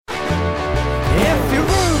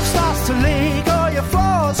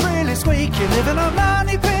live in a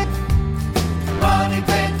money pit. Money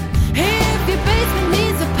pit. If your basement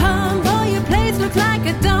needs a pump or your place looks like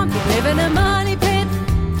a dump, you live in a money pit.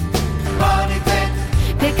 Money pit.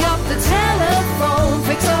 Pick up the telephone,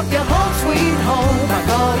 fix up your home sweet home by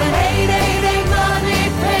calling 888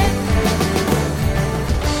 Money Pit.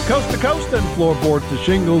 Coast to coast and floorboards to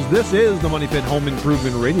shingles, this is the Money Pit Home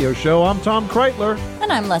Improvement Radio Show. I'm Tom Kreitler.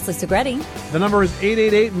 And I'm Leslie Segretti. The number is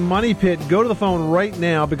 888 Money Pit. Go to the phone right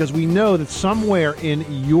now because we know that somewhere in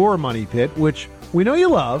your Money Pit, which we know you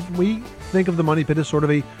love, we think of the Money Pit as sort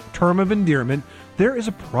of a term of endearment, there is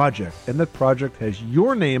a project, and that project has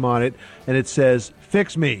your name on it, and it says,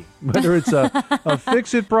 fix me. Whether it's a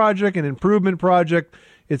fix-it project, an improvement project,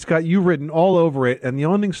 it's got you written all over it, and the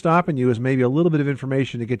only thing stopping you is maybe a little bit of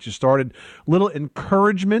information to get you started, a little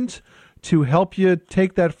encouragement to help you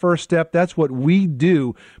take that first step. That's what we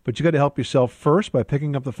do, but you got to help yourself first by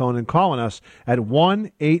picking up the phone and calling us at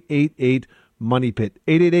 1-888-MONEY-PIT,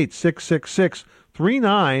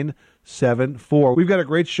 888-666-3974. We've got a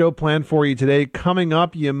great show planned for you today. Coming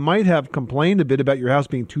up, you might have complained a bit about your house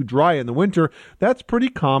being too dry in the winter. That's pretty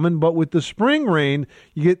common, but with the spring rain,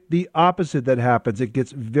 you get the opposite that happens. It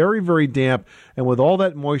gets very, very damp, and with all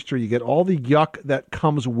that moisture, you get all the yuck that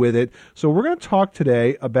comes with it. So we're going to talk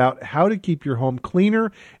today about how to keep your home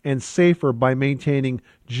cleaner and safer by maintaining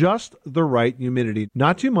just the right humidity.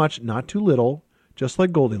 Not too much, not too little. Just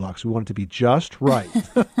like Goldilocks, we want it to be just right.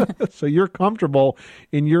 So you're comfortable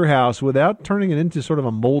in your house without turning it into sort of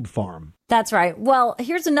a mold farm. That's right. Well,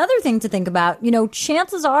 here's another thing to think about.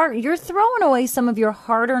 Chances are you're throwing away some of your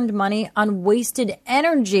hard-earned money on wasted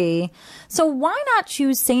energy. So why not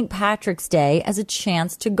choose St. Patrick's Day as a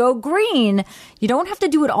chance to go green? You don't have to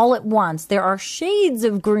do it all at once. There are shades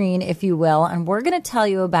of green, if you will, and we're going to tell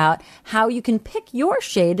you about how you can pick your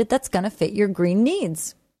shade that's going to fit your green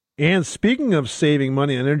needs. And speaking of saving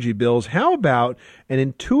money on energy bills, how about an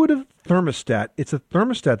intuitive thermostat? It's a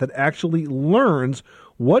thermostat that actually learns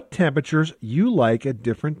what temperatures you like at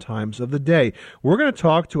different times of the day. We're going to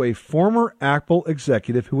talk to a former Apple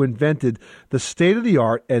executive who invented the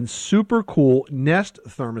state-of-the-art and super cool Nest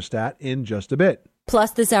thermostat in just a bit.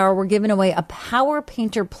 Plus, this hour, we're giving away a Power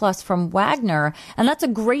Painter Plus from Wagner, and that's a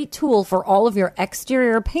great tool for all of your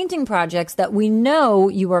exterior painting projects that we know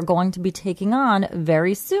you are going to be taking on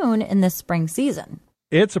very soon in this spring season.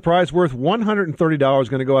 It's a prize worth $130 going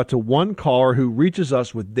to go out to one caller who reaches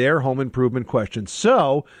us with their home improvement question.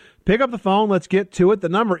 So pick up the phone. Let's get to it. The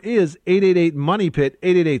number is 888-MONEY-PIT,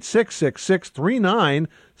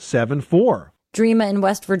 888-666-3974. Dreama in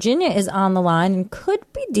West Virginia is on the line and could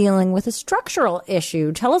be dealing with a structural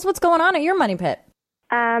issue. Tell us what's going on at your money pit.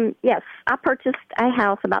 Yes, I purchased a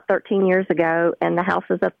house about 13 years ago, and the house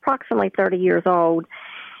is approximately 30 years old.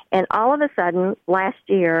 And all of a sudden, last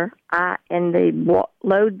year, in the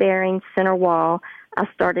load-bearing center wall, I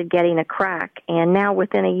started getting a crack. And now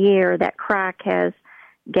within a year, that crack has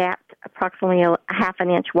gapped approximately a half an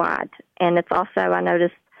inch wide. And it's also, I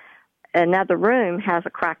noticed, another room has a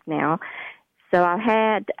crack now. So I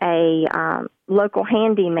had a local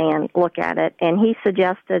handyman look at it, and he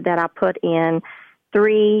suggested that I put in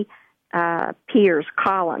 3 piers,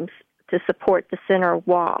 columns, to support the center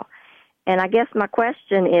wall. And I guess my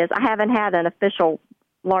question is, I haven't had an official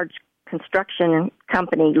large construction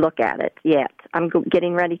company look at it yet. I'm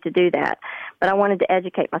getting ready to do that. But I wanted to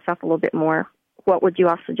educate myself a little bit more. What would you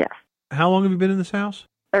all suggest? How long have you been in this house?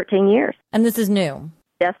 13 years. And this is new?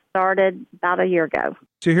 Just started about a year ago.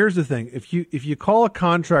 So here's the thing. If you call a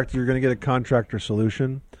contractor, you're going to get a contractor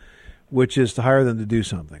solution, which is to hire them to do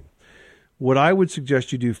something. What I would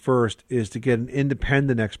suggest you do first is to get an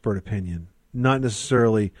independent expert opinion, not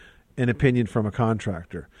necessarily an opinion from a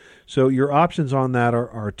contractor. So your options on that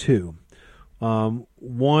are 2.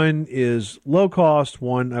 One is low cost.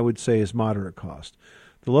 One, I would say, is moderate cost.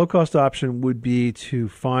 The low cost option would be to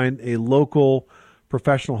find a local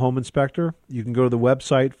professional home inspector. You can go to the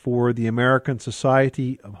website for the American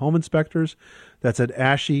Society of Home Inspectors. That's at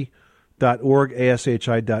ashi.org,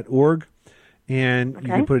 ashi.org. And You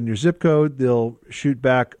can put in your zip code. They'll shoot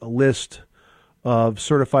back a list of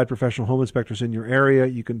certified professional home inspectors in your area.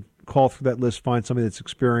 You can call through that list, find somebody that's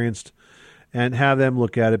experienced, and have them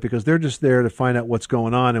look at it, because they're just there to find out what's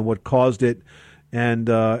going on and what caused it and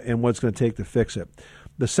what it's going to take to fix it.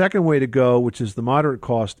 The second way to go, which is the moderate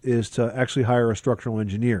cost, is to actually hire a structural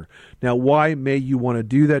engineer. Now, why may you want to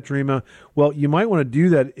do that, Dreama? Well, you might want to do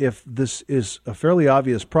that if this is a fairly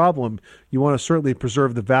obvious problem. You want to certainly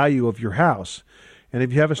preserve the value of your house. And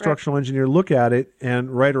if you have a structural engineer look at it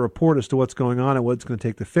and write a report as to what's going on and what it's going to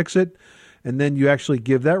take to fix it, and then you actually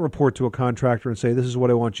give that report to a contractor and say, this is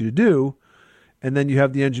what I want you to do, and then you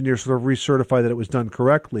have the engineer sort of recertify that it was done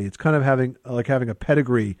correctly. It's kind of having a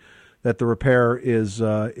pedigree that the repair is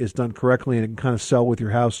done correctly, and it can kind of sell with your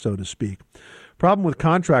house, so to speak. Problem with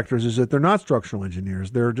contractors is that they're not structural engineers.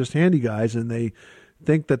 They're just handy guys, and they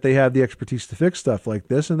think that they have the expertise to fix stuff like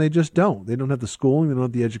this, and they just don't. They don't have the schooling, they don't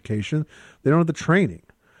have the education, they don't have the training.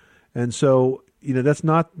 And so, that's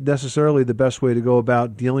not necessarily the best way to go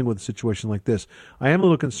about dealing with a situation like this. I am a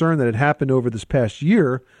little concerned that it happened over this past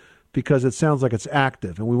year because it sounds like it's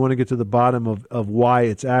active, and we want to get to the bottom of why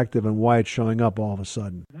it's active and why it's showing up all of a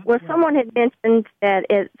sudden. Well, someone had mentioned that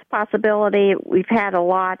it's a possibility. We've had a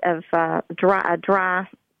lot of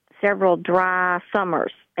several dry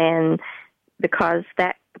summers, and because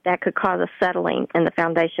that could cause a settling in the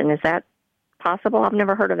foundation. Is that possible? I've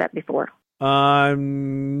never heard of that before.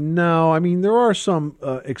 No. I mean, there are some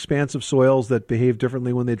expansive soils that behave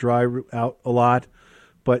differently when they dry out a lot.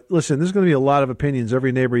 But listen, there's going to be a lot of opinions.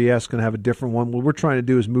 Every neighbor you ask is going to have a different one. What we're trying to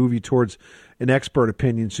do is move you towards an expert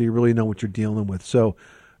opinion so you really know what you're dealing with. So,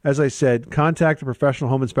 as I said, contact a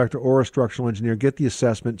professional home inspector or a structural engineer. Get the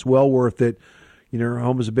assessment. It's well worth it. Your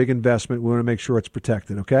home is a big investment. We want to make sure it's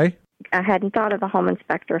protected, okay? I hadn't thought of a home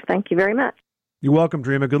inspector. Thank you very much. You're welcome,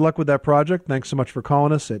 Dreama. Good luck with that project. Thanks so much for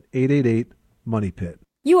calling us at 888-MONEY-PIT.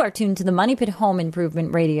 You are tuned to the Money Pit Home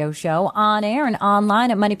Improvement Radio Show on air and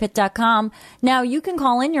online at moneypit.com. Now you can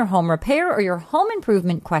call in your home repair or your home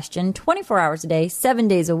improvement question 24 hours a day, 7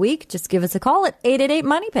 days a week. Just give us a call at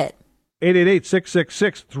 888-MONEY-PIT.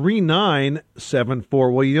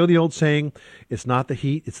 888-666-3974. Well, you know the old saying, it's not the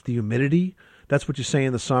heat, it's the humidity. That's what you say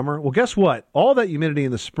in the summer. Well, guess what? All that humidity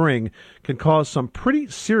in the spring can cause some pretty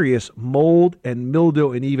serious mold and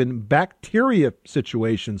mildew and even bacteria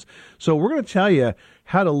situations. So we're going to tell you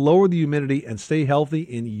how to lower the humidity and stay healthy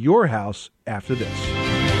in your house after this.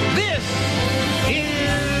 This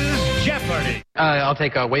is Jeopardy! I'll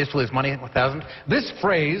take ways to lose money, 1,000. This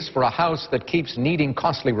phrase for a house that keeps needing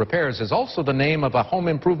costly repairs is also the name of a home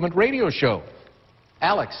improvement radio show.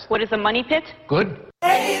 Alex. What is a money pit? Good.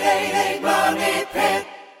 888 Money Pit.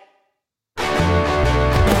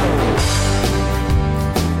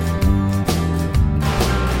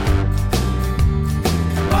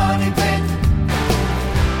 Money Pit.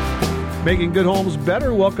 Making good homes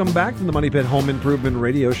better. Welcome back to the Money Pit Home Improvement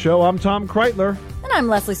Radio Show. I'm Tom Kreitler. And I'm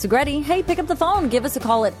Leslie Segretti. Hey, pick up the phone. Give us a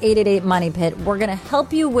call at 888-MONEY-PIT. We're going to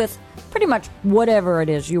help you with pretty much whatever it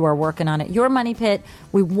is you are working on at your money pit.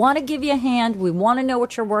 We want to give you a hand. We want to know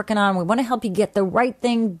what you're working on. We want to help you get the right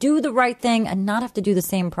thing, do the right thing, and not have to do the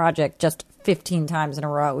same project just 15 times in a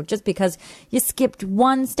row just because you skipped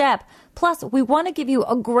one step. Plus, we want to give you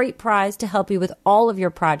a great prize to help you with all of your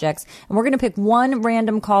projects. And we're going to pick one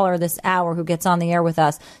random caller this hour who gets on the air with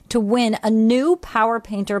us to win a new Power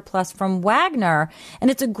Painter Plus from Wagner.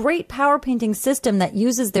 And it's a great power painting system that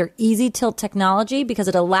uses their Easy Tilt technology because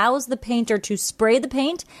it allows the painter to spray the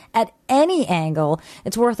paint at any angle.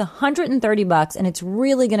 It's worth $130, and it's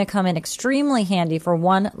really going to come in extremely handy for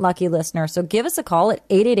one lucky listener. So give us a call at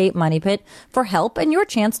 888-MONEY-PIT for help and your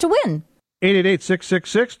chance to win.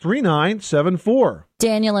 888-666-3974.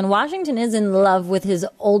 Daniel in Washington is in love with his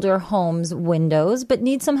older home's windows, but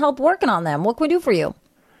needs some help working on them. What can we do for you?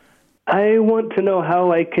 I want to know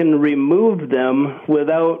how I can remove them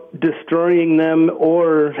without destroying them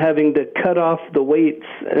or having to cut off the weights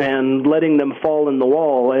and letting them fall in the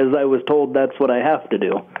wall, as I was told that's what I have to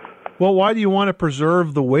do. Well, why do you want to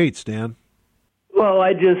preserve the weights, Dan? Well,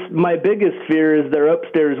 my biggest fear is they're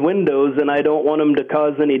upstairs windows, and I don't want them to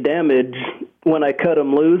cause any damage when I cut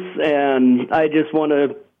them loose, and I just want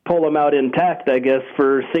to pull them out intact, I guess,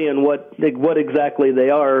 for seeing what exactly they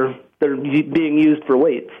are. They're being used for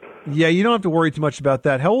weights. Yeah, you don't have to worry too much about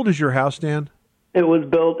that. How old is your house, Dan? It was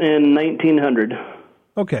built in 1900.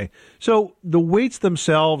 Okay, so the weights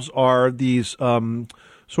themselves are these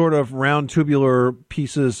sort of round tubular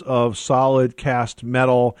pieces of solid cast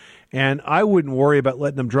metal, and I wouldn't worry about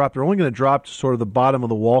letting them drop. They're only going to drop to sort of the bottom of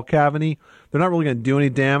the wall cavity. They're not really going to do any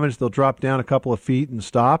damage. They'll drop down a couple of feet and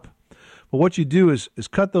stop. But what you do is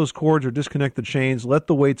cut those cords or disconnect the chains, let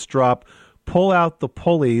the weights drop, pull out the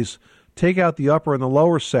pulleys, take out the upper and the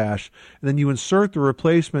lower sash, and then you insert the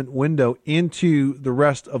replacement window into the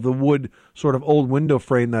rest of the wood sort of old window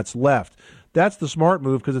frame that's left. That's the smart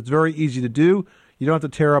move because it's very easy to do. You don't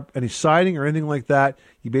have to tear up any siding or anything like that.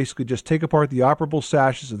 You basically just take apart the operable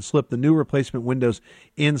sashes and slip the new replacement windows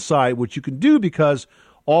inside, which you can do because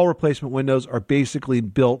all replacement windows are basically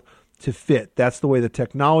built to fit. That's the way the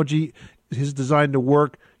technology is designed to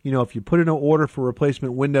work. You know, if you put in an order for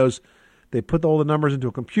replacement windows, they put all the numbers into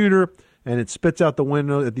a computer, and it spits out the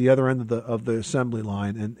window at the other end of the assembly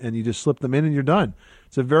line, and you just slip them in, and you're done.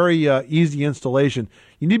 It's a very easy installation.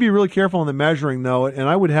 You need to be really careful on the measuring, though, and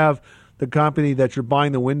I would have the company that you're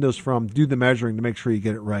buying the windows from do the measuring to make sure you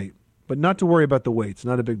get it right. But not to worry about the weight. It's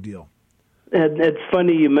not a big deal. It's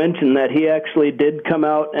funny you mentioned that. He actually did come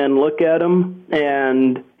out and look at them,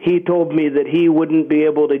 and he told me that he wouldn't be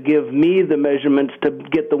able to give me the measurements to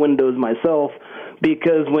get the windows myself,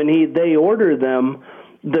 because when they order them,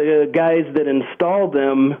 the guys that install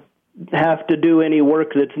them have to do any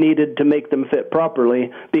work that's needed to make them fit properly,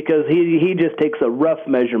 because he just takes a rough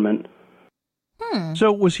measurement.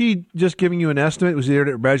 So was he just giving you an estimate? Was he there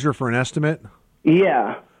to measure for an estimate?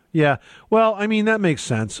 Yeah. Yeah. Well, I mean, that makes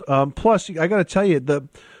sense. Plus, I got to tell you,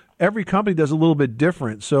 every company does a little bit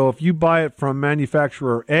different. So if you buy it from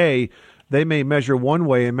manufacturer A, they may measure one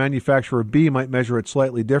way, and manufacturer B might measure it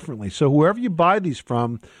slightly differently. So whoever you buy these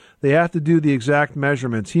from, they have to do the exact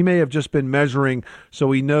measurements. He may have just been measuring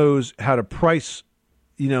so he knows how to price,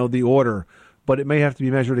 the order, but it may have to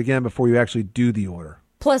be measured again before you actually do the order.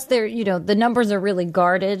 Plus, the numbers are really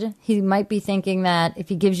guarded. He might be thinking that if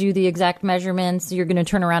he gives you the exact measurements, you're going to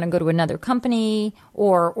turn around and go to another company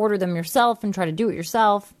or order them yourself and try to do it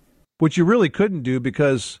yourself. Which you really couldn't do,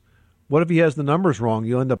 because what if he has the numbers wrong?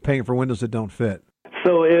 You'll end up paying for windows that don't fit.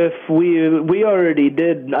 So if we already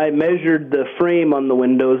did, I measured the frame on the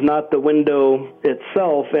windows, not the window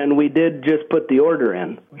itself, and we did just put the order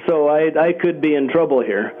in. So I could be in trouble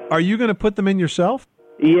here. Are you going to put them in yourself?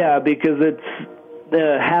 Yeah, because it's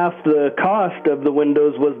half the cost of the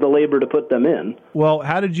windows was the labor to put them in. Well,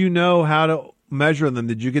 how did you know how to measure them?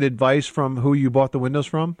 Did you get advice from who you bought the windows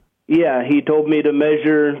from? Yeah, he told me to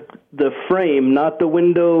measure the frame, not the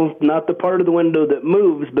window, not the part of the window that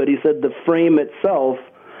moves, but he said the frame itself.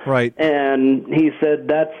 Right. And he said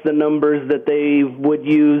that's the numbers that they would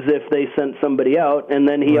use if they sent somebody out. And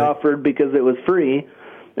then he offered, because it was free,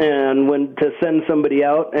 and to send somebody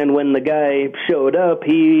out. And when the guy showed up,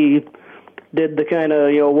 he did the kind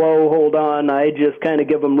of, whoa, hold on. I just kind of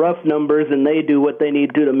give them rough numbers, and they do what they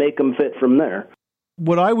need to make them fit from there.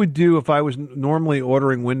 What I would do if I was normally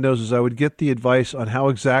ordering windows is I would get the advice on how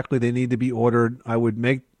exactly they need to be ordered. I would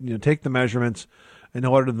take the measurements and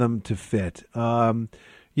order them to fit.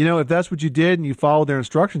 If that's what you did and you followed their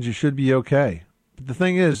instructions, you should be okay. But the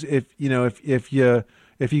thing is, if you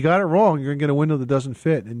got it wrong, you're going to get a window that doesn't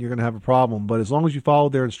fit, and you're going to have a problem. But as long as you follow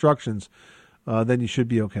their instructions, then you should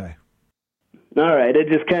be okay. All right. It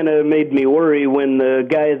just kind of made me worry when the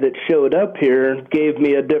guy that showed up here gave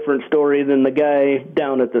me a different story than the guy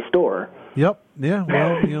down at the store. Yep. Yeah.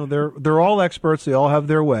 Well, they're all experts. They all have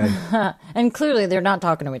their way. And clearly they're not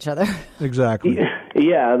talking to each other. Exactly.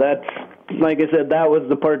 Yeah, that's, like I said, that was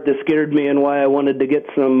the part that scared me and why I wanted to get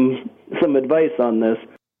some advice on this.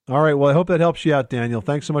 All right. Well, I hope that helps you out, Daniel.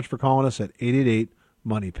 Thanks so much for calling us at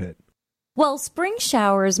 888-MONEY-PIT. Well, spring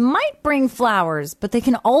showers might bring flowers, but they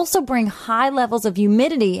can also bring high levels of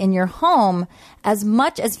humidity in your home. As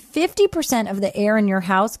much as 50% of the air in your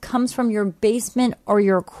house comes from your basement or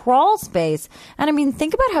your crawl space. And I mean,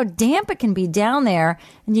 think about how damp it can be down there,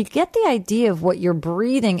 and you get the idea of what you're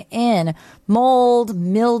breathing in. Mold,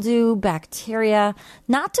 mildew, bacteria,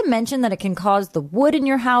 not to mention that it can cause the wood in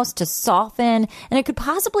your house to soften, and it could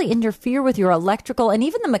possibly interfere with your electrical and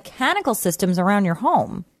even the mechanical systems around your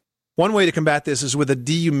home. One way to combat this is with a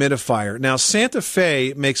dehumidifier. Now, Santa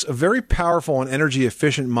Fe makes a very powerful and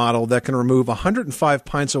energy-efficient model that can remove 105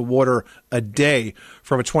 pints of water a day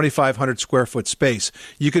from a 2,500 square foot space.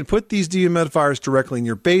 You can put these dehumidifiers directly in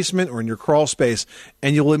your basement or in your crawl space,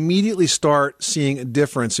 and you'll immediately start seeing a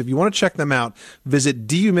difference. If you want to check them out, visit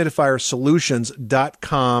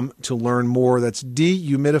dehumidifiersolutions.com to learn more. That's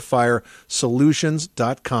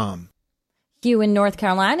dehumidifiersolutions.com. Hugh in North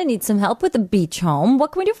Carolina needs some help with a beach home.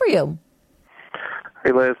 What can we do for you?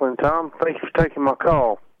 Hey, Leslie and Tom. Thank you for taking my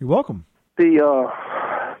call. You're welcome. The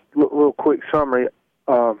little quick summary.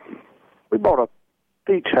 We bought a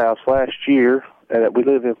beach house last year that we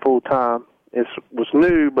live in full time. It was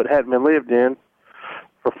new but hadn't been lived in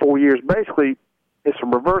for 4 years. Basically, it's a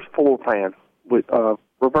reverse floor plan, which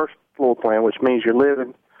means you're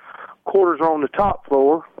living quarters are on the top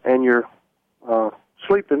floor and your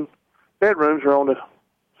sleeping bedrooms are on the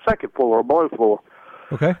second floor or below floor.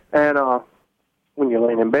 Okay. And when you're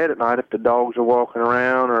laying in bed at night, if the dogs are walking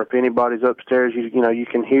around or if anybody's upstairs, you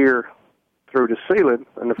can hear through the ceiling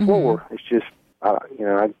and the floor. It's just,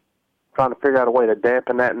 I'm trying to figure out a way to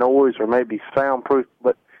dampen that noise or maybe soundproof,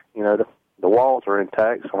 but, the walls are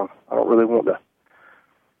intact, so I don't really want to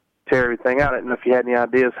tear everything out. I didn't know if you had any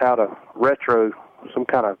ideas how to retro some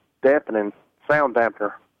kind of dampening, sound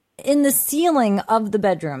dampener. in the ceiling of the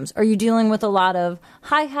bedrooms, are you dealing with a lot of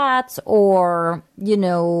hi-hats or,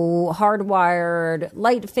 hardwired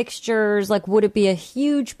light fixtures? Like, would it be a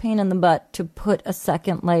huge pain in the butt to put a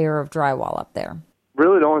second layer of drywall up there?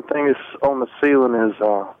 Really, the only thing is on the ceiling is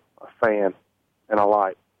a fan and a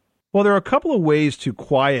light. Well, there are a couple of ways to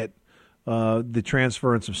quiet the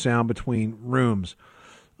transference of sound between rooms.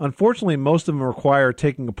 Unfortunately, most of them require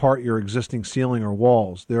taking apart your existing ceiling or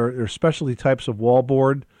walls. There are specialty types of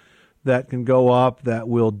wallboard that can go up that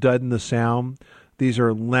will deaden the sound. These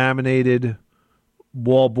are laminated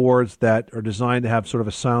wallboards that are designed to have sort of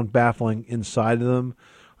a sound baffling inside of them.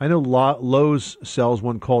 I know Lowe's sells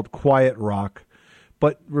one called Quiet Rock,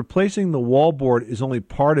 but replacing the wallboard is only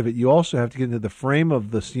part of it. You also have to get into the frame of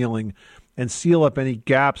the ceiling and seal up any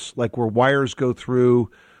gaps, like where wires go through,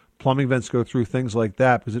 plumbing vents go through, things like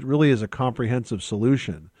that, because it really is a comprehensive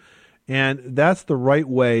solution. And that's the right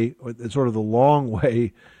way, sort of the long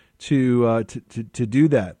way to do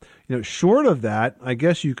that. Short of that, I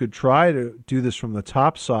guess you could try to do this from the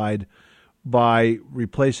top side by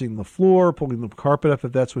replacing the floor, pulling the carpet up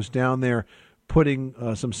if that's what's down there, putting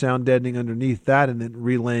some sound deadening underneath that, and then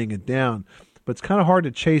relaying it down. But it's kind of hard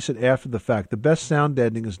to chase it after the fact. The best sound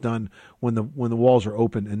deadening is done when the walls are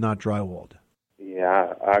open and not drywalled.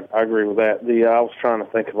 Yeah, I agree with that. I was trying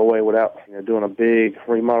to think of a way without doing a big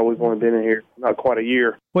remodel. We've only been in here not quite a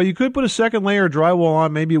year. Well, you could put a second layer of drywall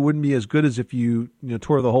on. Maybe it wouldn't be as good as if you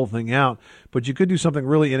tore the whole thing out. But you could do something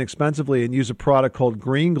really inexpensively and use a product called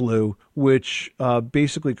green glue, which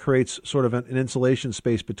basically creates sort of an insulation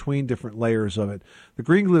space between different layers of it. The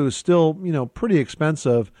green glue is still pretty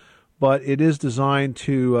expensive, but it is designed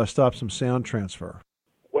to stop some sound transfer.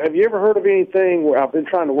 Well, have you ever heard of anything where I've been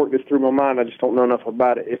trying to work this through my mind, I just don't know enough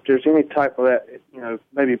about it. If there's any type of that,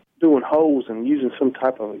 maybe doing holes and using some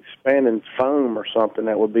type of expanding foam or something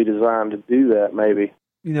that would be designed to do that, maybe.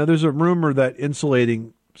 There's a rumor that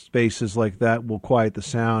insulating spaces like that will quiet the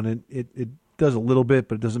sound, and it does a little bit,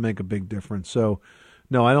 but it doesn't make a big difference. So,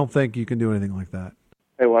 no, I don't think you can do anything like that.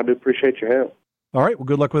 Hey, well, I do appreciate your help. All right, well,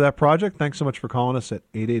 good luck with that project. Thanks so much for calling us at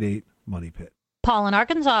 888-MONEY-PIT. Paul in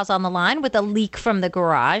Arkansas is on the line with a leak from the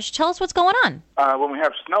garage. Tell us what's going on. When we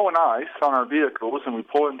have snow and ice on our vehicles and we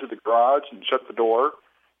pull into the garage and shut the door,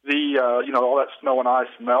 all that snow and ice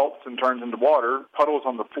melts and turns into water, puddles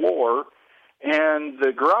on the floor, and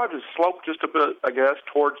the garage is sloped just a bit, I guess,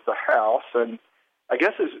 towards the house, and I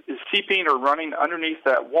guess is seeping or running underneath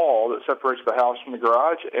that wall that separates the house from the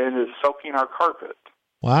garage and is soaking our carpet.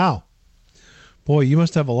 Wow. Boy, you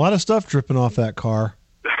must have a lot of stuff dripping off that car.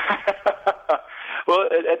 Well,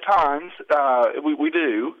 at times we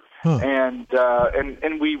do, huh. and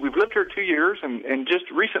we've lived here 2 years, and just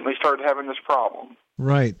recently started having this problem.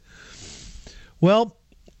 Right. Well,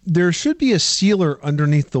 there should be a sealer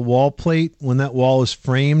underneath the wall plate when that wall is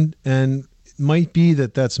framed, and it might be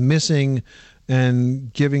that that's missing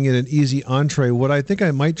and giving it an easy entree. What I think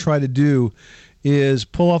I might try to do is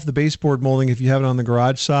pull off the baseboard molding if you have it on the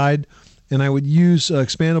garage side, and I would use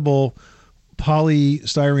expandable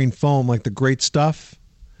polystyrene foam, like the Great Stuff,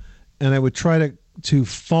 and I would try to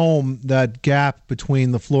foam that gap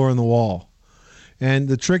between the floor and the wall. And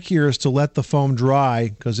the trick here is to let the foam dry,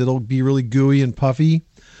 because it'll be really gooey and puffy.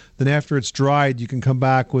 Then after it's dried, you can come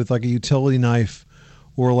back with like a utility knife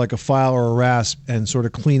or like a file or a rasp and sort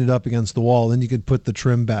of clean it up against the wall. Then you could put the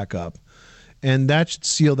trim back up. And that should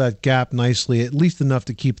seal that gap nicely, at least enough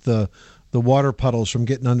to keep the water puddles from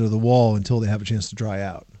getting under the wall until they have a chance to dry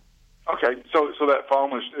out. Okay, so that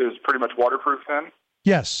foam is pretty much waterproof then?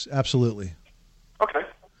 Yes, absolutely. Okay,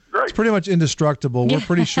 great. It's pretty much indestructible. We're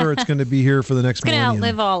pretty sure it's going to be here for the next millennium. It's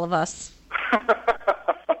going to outlive all of us.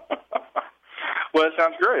 Well, that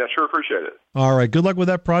sounds great. I sure appreciate it. All right, good luck with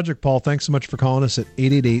that project, Paul. Thanks so much for calling us at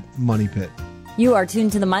 888-MONEY-PIT. You are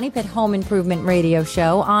tuned to the Money Pit Home Improvement Radio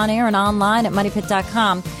Show, on air and online at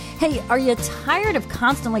moneypit.com. Hey, are you tired of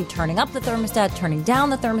constantly turning up the thermostat, turning down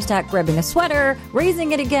the thermostat, grabbing a sweater,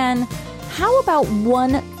 raising it again? How about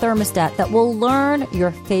one thermostat that will learn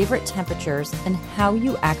your favorite temperatures and how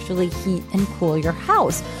you actually heat and cool your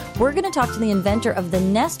house? We're going to talk to the inventor of the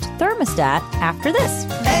Nest thermostat after this.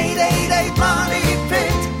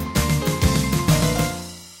 888-MONEY-PIT.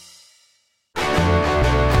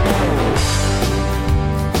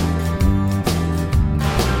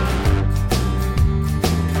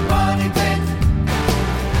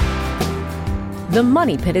 The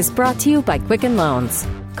Money Pit is brought to you by Quicken Loans.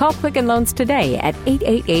 Call Quicken Loans today at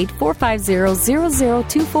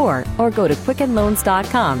 888-450-0024 or go to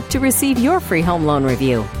quickenloans.com to receive your free home loan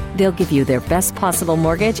review. They'll give you their best possible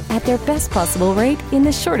mortgage at their best possible rate in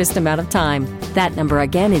the shortest amount of time. That number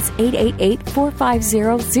again is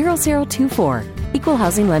 888-450-0024. Be Equal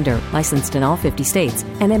housing lender, licensed in all 50 states,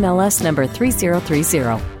 and MLS number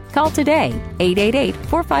 3030. Call today,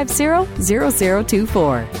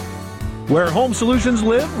 888-450-0024. Where home solutions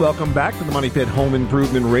live, welcome back to the Money Pit Home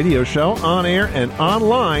Improvement Radio Show, on air and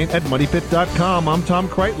online at moneypit.com. I'm Tom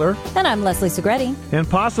Kreitler. And I'm Leslie Segretti. And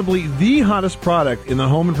possibly the hottest product in the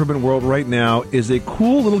home improvement world right now is a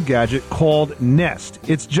cool little gadget called Nest.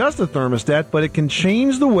 It's just a thermostat, but it can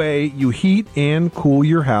change the way you heat and cool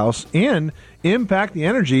your house and impact the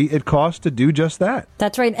energy it costs to do just that.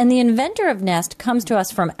 That's right. And the inventor of Nest comes to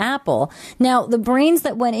us from Apple. Now, the brains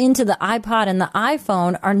that went into the iPod and the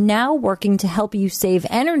iPhone are now working to help you save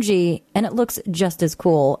energy, and it looks just as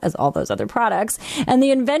cool as all those other products. And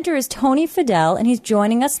the inventor is Tony Fidel, and he's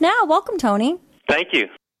joining us now. Welcome, Tony. Thank you.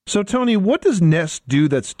 So, Tony, what does Nest do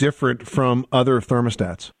that's different from other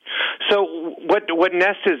thermostats? So what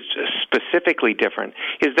Nest is specifically different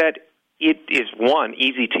is that it is, one,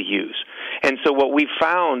 easy to use. And so what we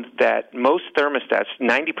found that most thermostats,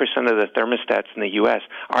 90% of the thermostats in the U.S.,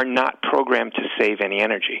 are not programmed to save any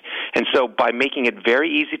energy. And so by making it very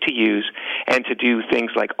easy to use and to do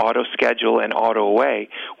things like auto schedule and auto away,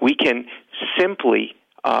 we can simply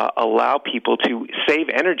allow people to save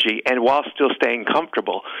energy and while still staying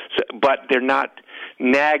comfortable. So, but they're not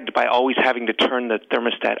nagged by always having to turn the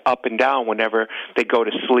thermostat up and down whenever they go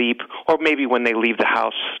to sleep or maybe when they leave the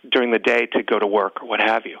house during the day to go to work or what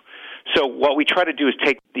have you. So what we try to do is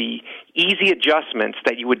take the easy adjustments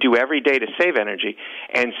that you would do every day to save energy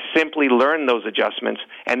and simply learn those adjustments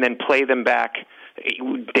and then play them back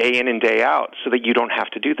day in and day out so that you don't have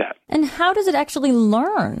to do that. And how does it actually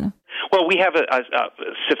learn? Well, we have a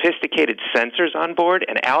sophisticated sensors on board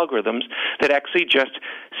and algorithms that actually just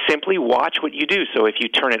simply watch what you do. So if you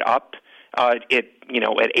turn it up at 8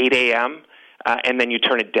 a.m. And then you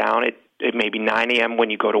turn it down at maybe 9 a.m. when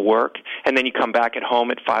you go to work, and then you come back at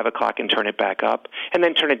home at 5 o'clock and turn it back up, and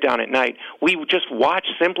then turn it down at night. We just watch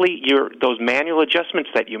simply those manual adjustments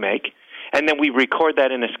that you make, and then we record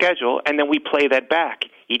that in a schedule, and then we play that back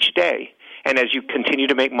each day. And as you continue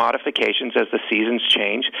to make modifications as the seasons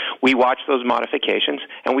change, we watch those modifications,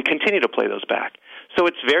 and we continue to play those back. So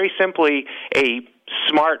it's very simply a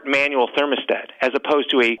smart manual thermostat as opposed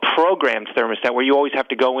to a programmed thermostat where you always have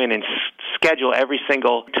to go in and schedule every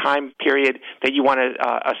single time period that you want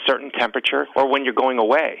a certain temperature, or when you're going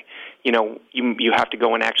away. You have to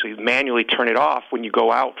go and actually manually turn it off when you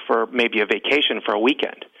go out for maybe a vacation for a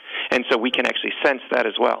weekend. And so we can actually sense that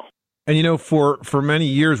as well. And, for many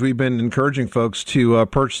years, we've been encouraging folks to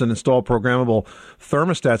purchase and install programmable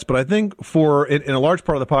thermostats. But I think in a large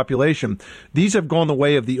part of the population, these have gone the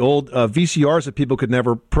way of the old VCRs that people could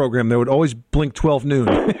never program. They would always blink 12 noon.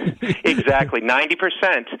 Exactly.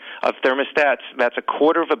 90% of thermostats, that's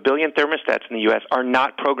 250 million thermostats in the U.S., are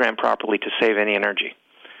not programmed properly to save any energy.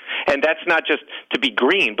 And that's not just to be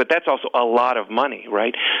green, but that's also a lot of money,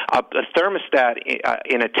 right? A thermostat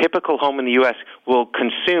in a typical home in the U.S. will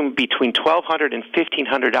consume between $1,200 and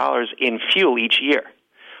 $1,500 in fuel each year.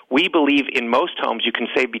 We believe in most homes you can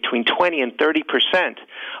save between 20 and 30%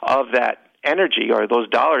 of that energy or those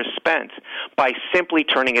dollars spent by simply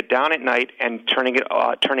turning it down at night and turning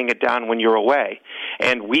it down when you're away.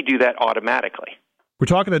 And we do that automatically. We're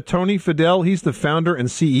talking to Tony Fidel. He's the founder and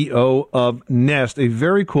CEO of Nest, a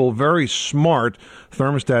very cool, very smart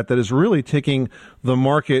thermostat that is really taking the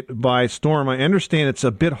market by storm. I understand it's a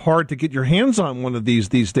bit hard to get your hands on one of these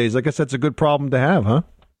days. I guess that's a good problem to have, huh?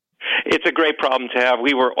 It's a great problem to have.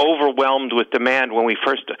 We were overwhelmed with demand when we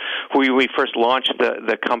first launched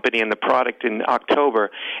the company and the product in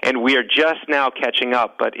October, and we are just now catching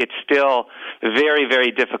up, but it's still very,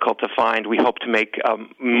 very difficult to find. We hope to make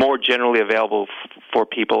more generally available for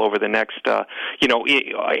people over the next, as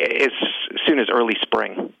soon as early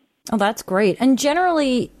spring. Oh, that's great. And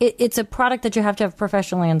generally, it's a product that you have to have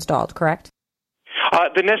professionally installed, correct?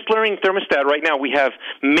 The Nest Learning thermostat, right now we have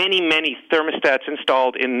many, many thermostats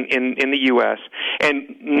installed in the U.S.,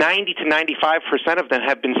 and 90 to 95% of them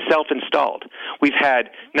have been self-installed. We've had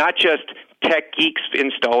not just tech geeks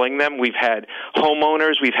installing them, we've had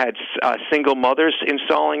homeowners, we've had single mothers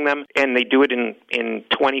installing them, and they do it in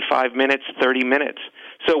 25 minutes, 30 minutes.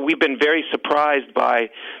 So we've been very surprised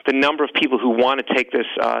by the number of people who want to take this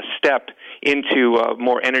step into a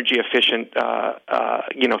more energy efficient,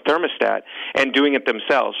 thermostat and doing it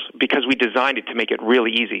themselves because we designed it to make it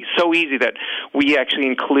really easy. So easy that we actually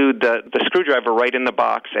include the screwdriver right in the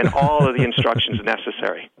box and all of the instructions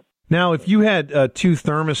necessary. Now, if you had two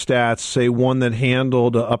thermostats, say one that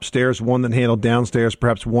handled upstairs, one that handled downstairs,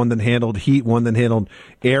 perhaps one that handled heat, one that handled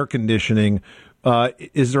air conditioning,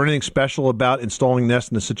 is there anything special about installing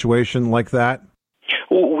Nest in a situation like that?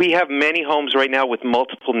 we have many homes right now with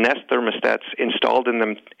multiple Nest thermostats installed in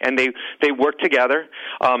them, and they work together.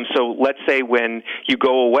 So let's say when you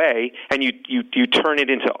go away and you turn it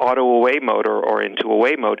into auto away mode or into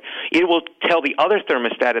away mode, it will tell the other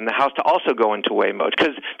thermostat in the house to also go into away mode,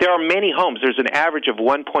 because there are many homes. There's an average of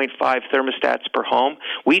 1.5 thermostats per home.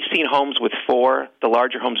 We've seen homes with 4, the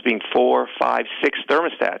larger homes being 4, 5, 6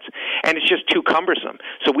 thermostats, and it's just too cumbersome.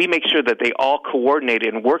 So we make sure that they all coordinate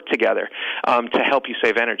and work together to help you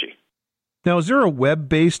save energy. Now, is there a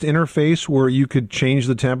web-based interface where you could change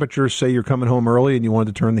the temperature, say you're coming home early and you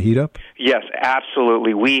wanted to turn the heat up? Yes,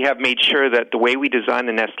 absolutely. We have made sure that the way we designed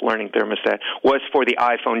the Nest Learning Thermostat was for the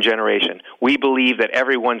iPhone generation. We believe that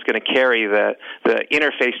everyone's going to carry the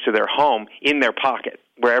interface to their home in their pocket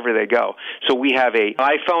wherever they go. So we have an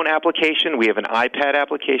iPhone application, we have an iPad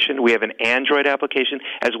application, we have an Android application,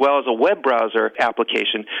 as well as a web browser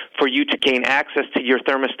application for you to gain access to your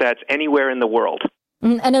thermostats anywhere in the world.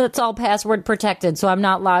 And it's all password protected, so I'm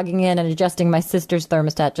not logging in and adjusting my sister's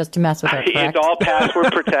thermostat just to mess with her, correct? It's all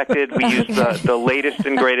password protected. We use the latest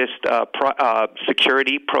and greatest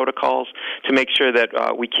security protocols to make sure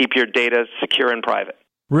that we keep your data secure and private.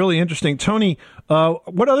 Really interesting. Tony,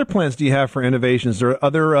 what other plans do you have for innovations? Are there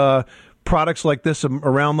other products like this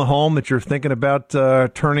around the home that you're thinking about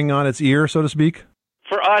turning on its ear, so to speak?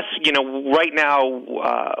 For us, right now,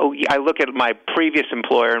 I look at my previous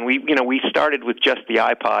employer, and we started with just the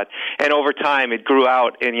iPod, and over time it grew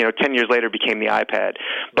out, and 10 years later became the iPad.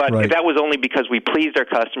 But Right. that was only because we pleased our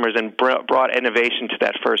customers and brought innovation to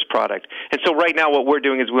that first product. And so right now what we're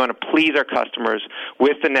doing is we want to please our customers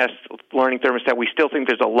with the Nest Learning Thermostat. We still think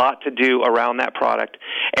there's a lot to do around that product,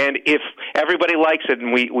 and if everybody likes it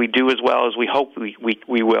and we do as well as we hope we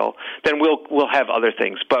will, then we'll have other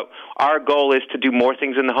things. But our goal is to do more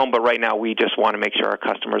things in the home, but right now we just want to make sure our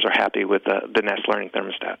customers are happy with the Nest Learning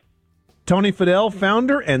Thermostat. Tony Fidel,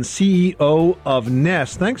 founder and CEO of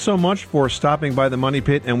Nest, thanks so much for stopping by the Money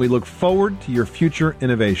Pit, and we look forward to your future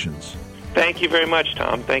innovations. Thank you very much,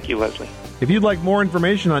 Tom. Thank you, Leslie. If you'd like more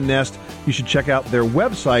information on Nest, you should check out their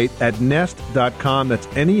website at nest.com. That's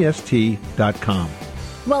NEST.com.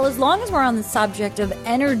 Well, as long as we're on the subject of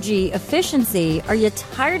energy efficiency, are you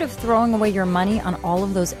tired of throwing away your money on all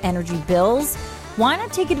of those energy bills? Why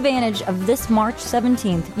not take advantage of this March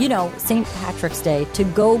 17th, St. Patrick's Day, to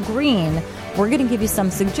go green? We're going to give you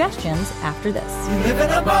some suggestions after this. You live in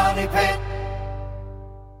a money pit.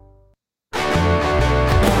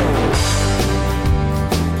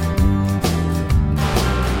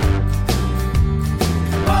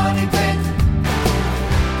 Money pit.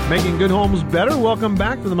 Making good homes better. Welcome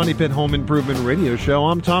back to the Money Pit Home Improvement Radio Show.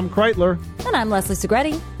 I'm Tom Kreitler. And I'm Leslie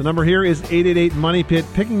Segretti. The number here is 888-MONEY-PIT.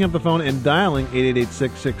 Picking up the phone and dialing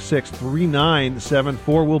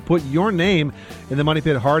 888-666-3974. We'll put your name in the Money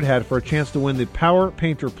Pit hard hat for a chance to win the Power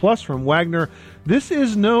Painter Plus from Wagner. This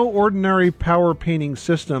is no ordinary power painting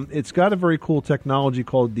system. It's got a very cool technology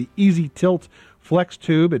called the Easy Tilt Flex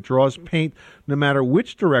Tube. It draws paint no matter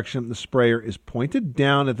which direction the sprayer is pointed,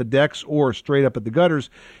 down at the decks or straight up at the gutters.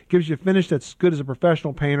 It gives you a finish that's good as a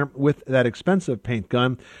professional painter with that expensive paint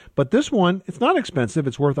gun. But this one, it's not expensive.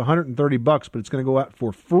 It's worth $130, but it's going to go out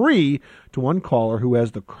for free to one caller who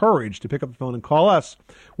has the courage to pick up the phone and call us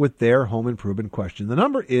with their home improvement question. The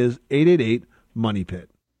number is 888-MONEY-PIT.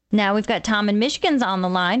 Now we've got Tom in Michigan's on the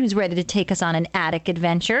line who's ready to take us on an attic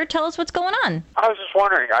adventure. Tell us what's going on. I was just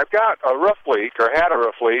wondering, I've got a roof leak, or had a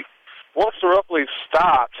roof leak. Once the roof leak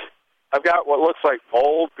stopped, I've got what looks like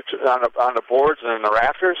mold on the boards and in the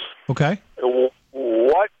rafters. Okay.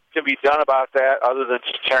 What can be done about that other than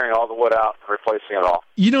just tearing all the wood out and replacing it all?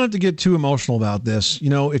 You don't have to get too emotional about this.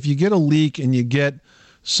 If you get a leak and you get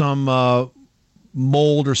some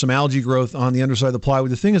mold or some algae growth on the underside of the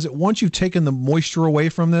plywood, the thing is that once you've taken the moisture away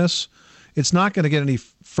from this, it's not going to get any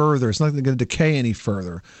further. It's not going to decay any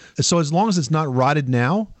further. So as long as it's not rotted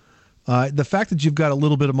now, the fact that you've got a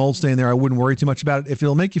little bit of mold stain there, I wouldn't worry too much about it. If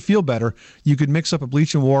it'll make you feel better, you could mix up a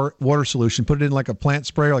bleach and water solution, put it in like a plant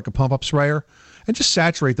sprayer, like a pump-up sprayer, and just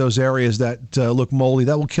saturate those areas that look moldy.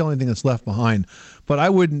 That will kill anything that's left behind. But I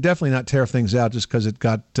wouldn't definitely not tear things out just because it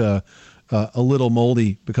got a little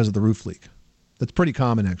moldy because of the roof leak. That's pretty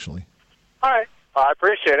common, actually. All right. I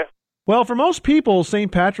appreciate it. Well, for most people,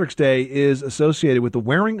 St. Patrick's Day is associated with the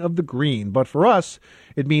wearing of the green. But for us,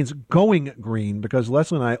 it means going green, because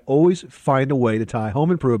Leslie and I always find a way to tie home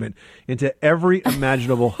improvement into every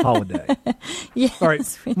imaginable holiday. Yes. All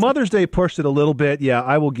right. Mother's Day pushed it a little bit. Yeah,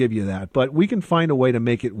 I will give you that. But we can find a way to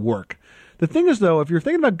make it work. The thing is, though, if you're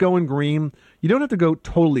thinking about going green, you don't have to go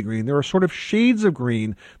totally green. There are sort of shades of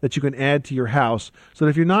green that you can add to your house so that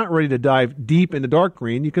if you're not ready to dive deep into dark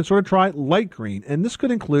green, you can sort of try light green. And this could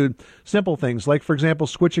include simple things like, for example,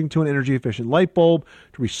 switching to an energy-efficient light bulb,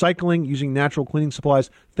 to recycling, using natural cleaning supplies,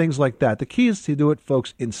 things like that. The key is to do it,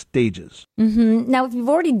 folks, in stages. Now, if you've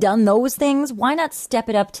already done those things, why not step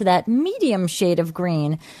it up to that medium shade of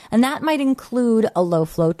green? And that might include a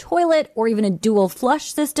low-flow toilet or even a dual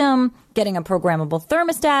flush system, getting a programmable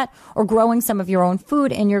thermostat, or growing some of your own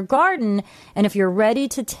food in your garden. And if you're ready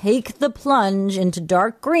to take the plunge into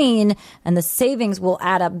dark green, and the savings will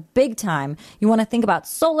add up big time, you want to think about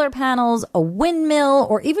solar panels, a windmill,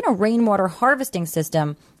 or even a rainwater harvesting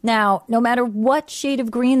system. Now, no matter what shade of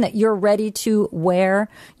green that you're ready to wear,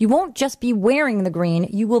 you won't just be wearing the green,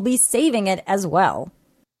 you will be saving it as well.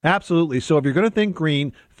 Absolutely. So if you're going to think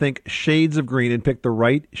green, think shades of green and pick the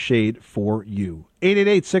right shade for you.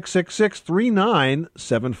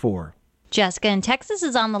 888-666-3974. Jessica in Texas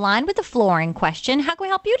is on the line with a flooring question. How can we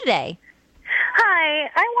help you today? Hi,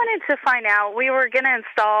 I wanted to find out, we were going to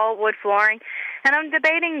install wood flooring, and I'm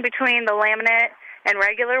debating between the laminate and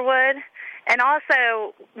regular wood. And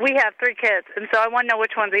also, we have 3 kids, and so I want to know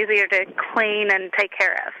which one's easier to clean and take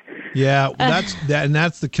care of. Yeah,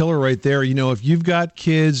 that's the killer right there. You know, if you've got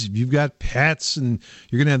kids, if you've got pets, and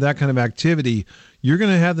you're going to have that kind of activity, you're going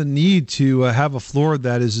to have the need to have a floor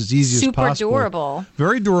that is as easy as possible. Super durable.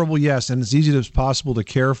 Very durable, yes, and as easy as possible to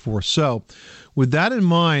care for. So, with that in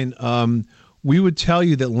mind, we would tell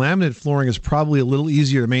you that laminate flooring is probably a little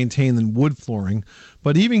easier to maintain than wood flooring.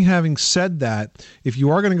 But even having said that, if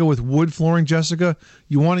you are going to go with wood flooring, Jessica,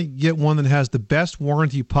 you want to get one that has the best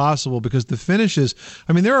warranty possible, because the finishes,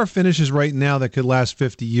 I mean, there are finishes right now that could last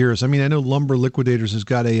 50 years. I mean, I know Lumber Liquidators has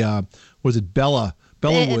got a,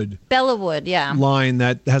 Bellawood yeah, line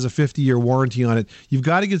that has a 50-year warranty on it. You've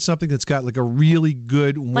got to get something that's got like a really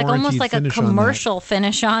good warranty, like almost like finish a commercial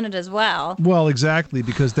finish on it as well. Well, exactly,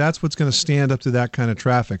 because that's what's going to stand up to that kind of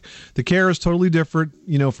traffic. The care is totally different.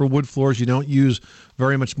 You know, for wood floors, you don't use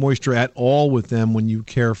very much moisture at all with them when you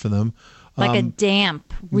care for them. Like a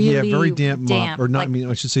damp, really very damp mop, or not. Like, I mean,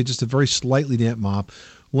 I should say just a very slightly damp mop.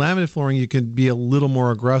 Laminate flooring you can be a little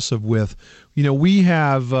more aggressive with. You know, we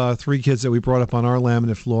have 3 kids that we brought up on our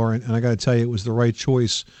laminate floor, and I got to tell you, it was the right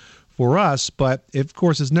choice for us. But of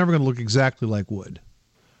course, it's never going to look exactly like wood.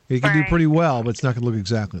 It can do pretty well, but it's not going to look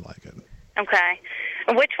exactly like it. Okay.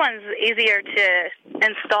 Which one's easier to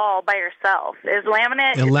install by yourself? Is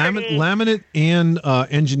laminate? Laminate and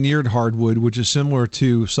engineered hardwood, which is similar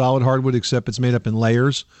to solid hardwood, except it's made up in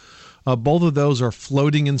layers. Both of those are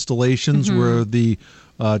floating installations where the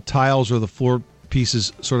tiles or the floor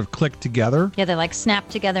pieces sort of click together. Yeah, they like snap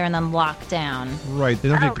together and then lock down. Right. They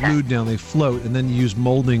don't get glued down. They float, and then you use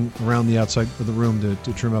molding around the outside of the room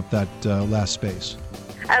to trim up that last space.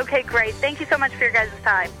 Okay, great. Thank you so much for your guys'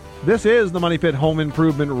 time. This is the Money Pit Home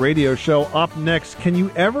Improvement Radio Show. Up next, can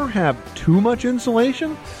you ever have too much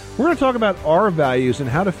insulation? We're going to talk about our values and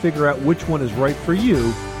how to figure out which one is right for you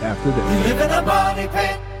after this. We live in a money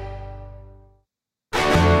pit.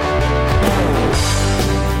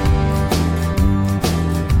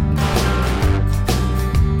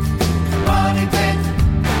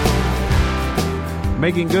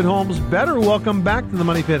 Making good homes better. Welcome back to the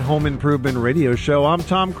Money Pit Home Improvement Radio Show. I'm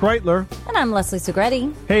Tom Kreitler. And I'm Leslie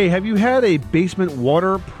Segretti. Hey, have you had a basement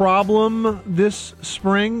water problem this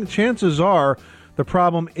spring? Chances are the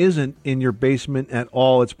problem isn't in your basement at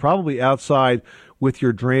all. It's probably outside with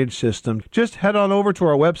your drainage system. Just head on over to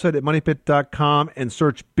our website at moneypit.com and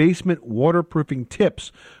search basement waterproofing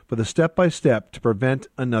tips for the step-by-step to prevent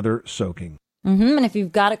another soaking. And if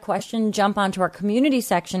you've got a question, jump onto our community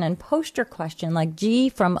section and post your question like G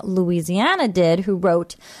from Louisiana did, who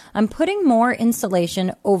wrote, I'm putting more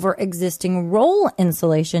insulation over existing roll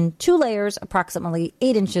insulation, 2 layers, approximately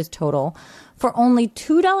 8 inches total. For only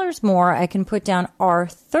 $2 more, I can put down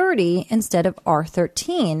R30 instead of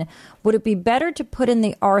R13. Would it be better to put in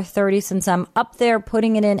the R30 since I'm up there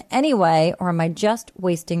putting it in anyway, or am I just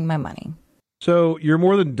wasting my money? So you're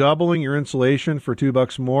more than doubling your insulation for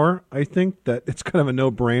 $2 more. I think that it's kind of a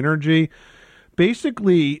no-brainer, G.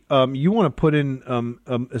 Basically, you want to put in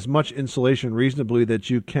as much insulation reasonably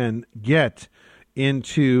that you can get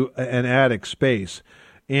into an attic space.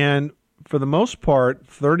 And for the most part,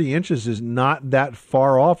 30 inches is not that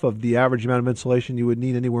far off of the average amount of insulation you would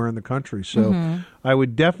need anywhere in the country. So I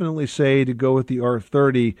would definitely say to go with the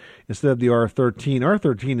R30 instead of the R13.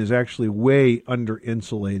 R13 is actually way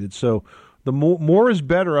under-insulated. So the more is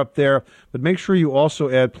better up there, but make sure you also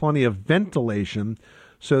add plenty of ventilation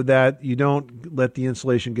so that you don't let the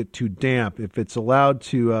insulation get too damp. If it's allowed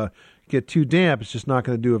to get too damp, it's just not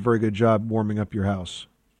going to do a very good job warming up your house.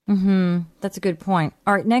 That's a good point.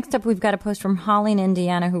 All right, next up, we've got a post from Holly in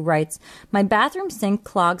Indiana who writes, my bathroom sink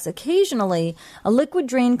clogs occasionally. A liquid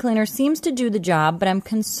drain cleaner seems to do the job, but I'm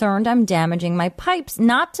concerned I'm damaging my pipes,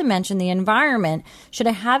 not to mention the environment. Should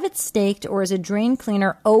I have it staked, or is a drain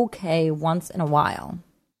cleaner okay once in a while?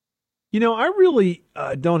 You know, I really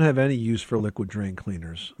don't have any use for liquid drain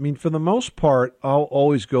cleaners. I mean, for the most part, I'll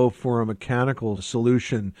always go for a mechanical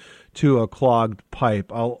solution to a clogged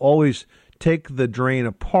pipe. I'll always take the drain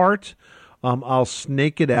apart. I'll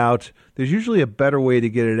snake it out. There's usually a better way to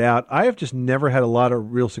get it out. I have just never had a lot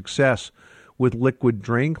of real success with liquid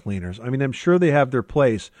drain cleaners. I mean, I'm sure they have their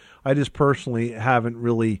place. I just personally haven't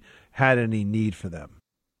really had any need for them.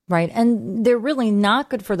 Right. And they're really not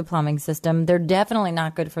good for the plumbing system. They're definitely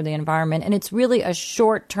not good for the environment. And it's really a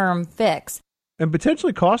short-term fix. And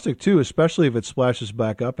potentially caustic, too, especially if it splashes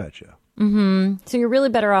back up at you. So you're really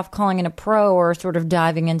better off calling in a pro or sort of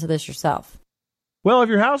diving into this yourself. Well, if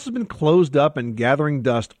your house has been closed up and gathering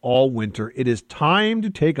dust all winter, it is time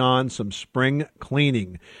to take on some spring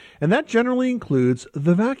cleaning. And that generally includes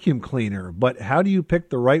the vacuum cleaner. But how do you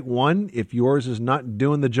pick the right one if yours is not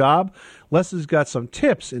doing the job? Leslie's got some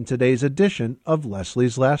tips in today's edition of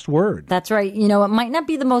Leslie's Last Word. That's right. You know, it might not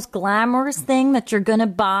be the most glamorous thing that you're going to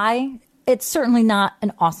buy. It's certainly not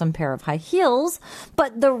an awesome pair of high heels,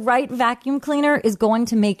 but the right vacuum cleaner is going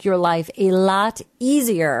to make your life a lot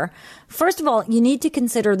easier. First of all, you need to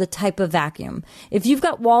consider the type of vacuum. If you've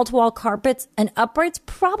got wall-to-wall carpets, an upright's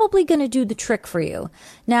probably going to do the trick for you.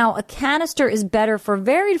 Now, a canister is better for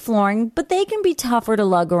varied flooring, but they can be tougher to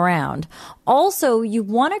lug around. Also, you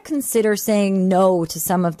want to consider saying no to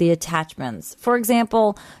some of the attachments. For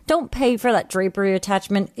example, don't pay for that drapery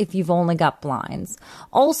attachment if you've only got blinds.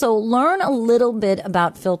 Also, learn a little bit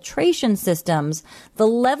about filtration systems. The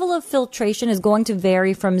level of filtration is going to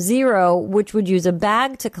vary from 0, which would use a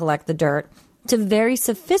bag to collect the dirt, to very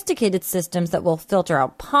sophisticated systems that will filter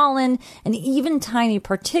out pollen and even tiny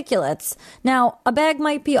particulates. Now, a bag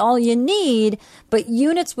might be all you need, but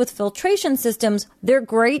units with filtration systems, they're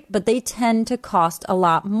great, but they tend to cost a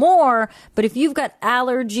lot more. But if you've got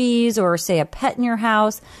allergies or, say, a pet in your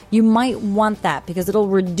house, you might want that because it'll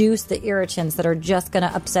reduce the irritants that are just going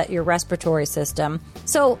to upset your respiratory system.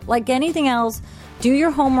 So, like anything else, do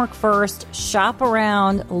your homework first, shop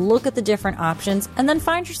around, look at the different options, and then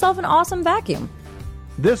find yourself an awesome vacuum.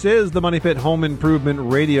 This is the Money Pit Home Improvement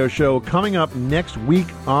Radio Show. Coming up next week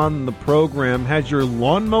on the program, has your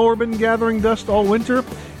lawnmower been gathering dust all winter?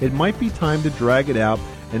 It might be time to drag it out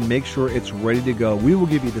and make sure it's ready to go. We will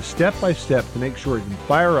give you the step-by-step to make sure it can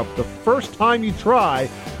fire up the first time you try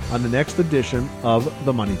on the next edition of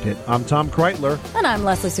The Money Pit. I'm Tom Kreitler. And I'm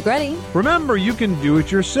Leslie Segretti. Remember, you can do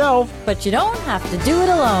it yourself, but you don't have to do it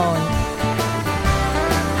alone.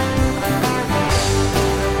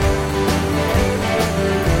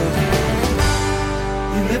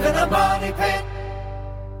 You live in a money pit.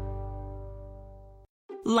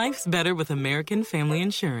 Life's better with American Family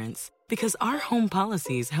Insurance because our home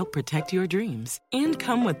policies help protect your dreams and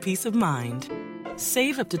come with peace of mind.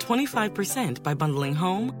 Save up to 25% by bundling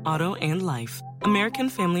home, auto, and life. American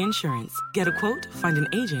Family Insurance. Get a quote, find an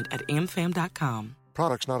agent at amfam.com.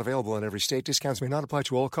 Products not available in every state. Discounts may not apply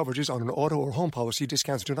to all coverages on an auto or home policy.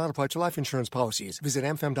 Discounts do not apply to life insurance policies. Visit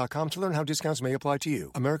amfam.com to learn how discounts may apply to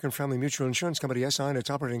you. American Family Mutual Insurance Company, SI, and its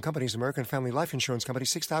operating companies, American Family Life Insurance Company,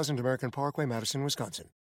 6000 American Parkway, Madison, Wisconsin.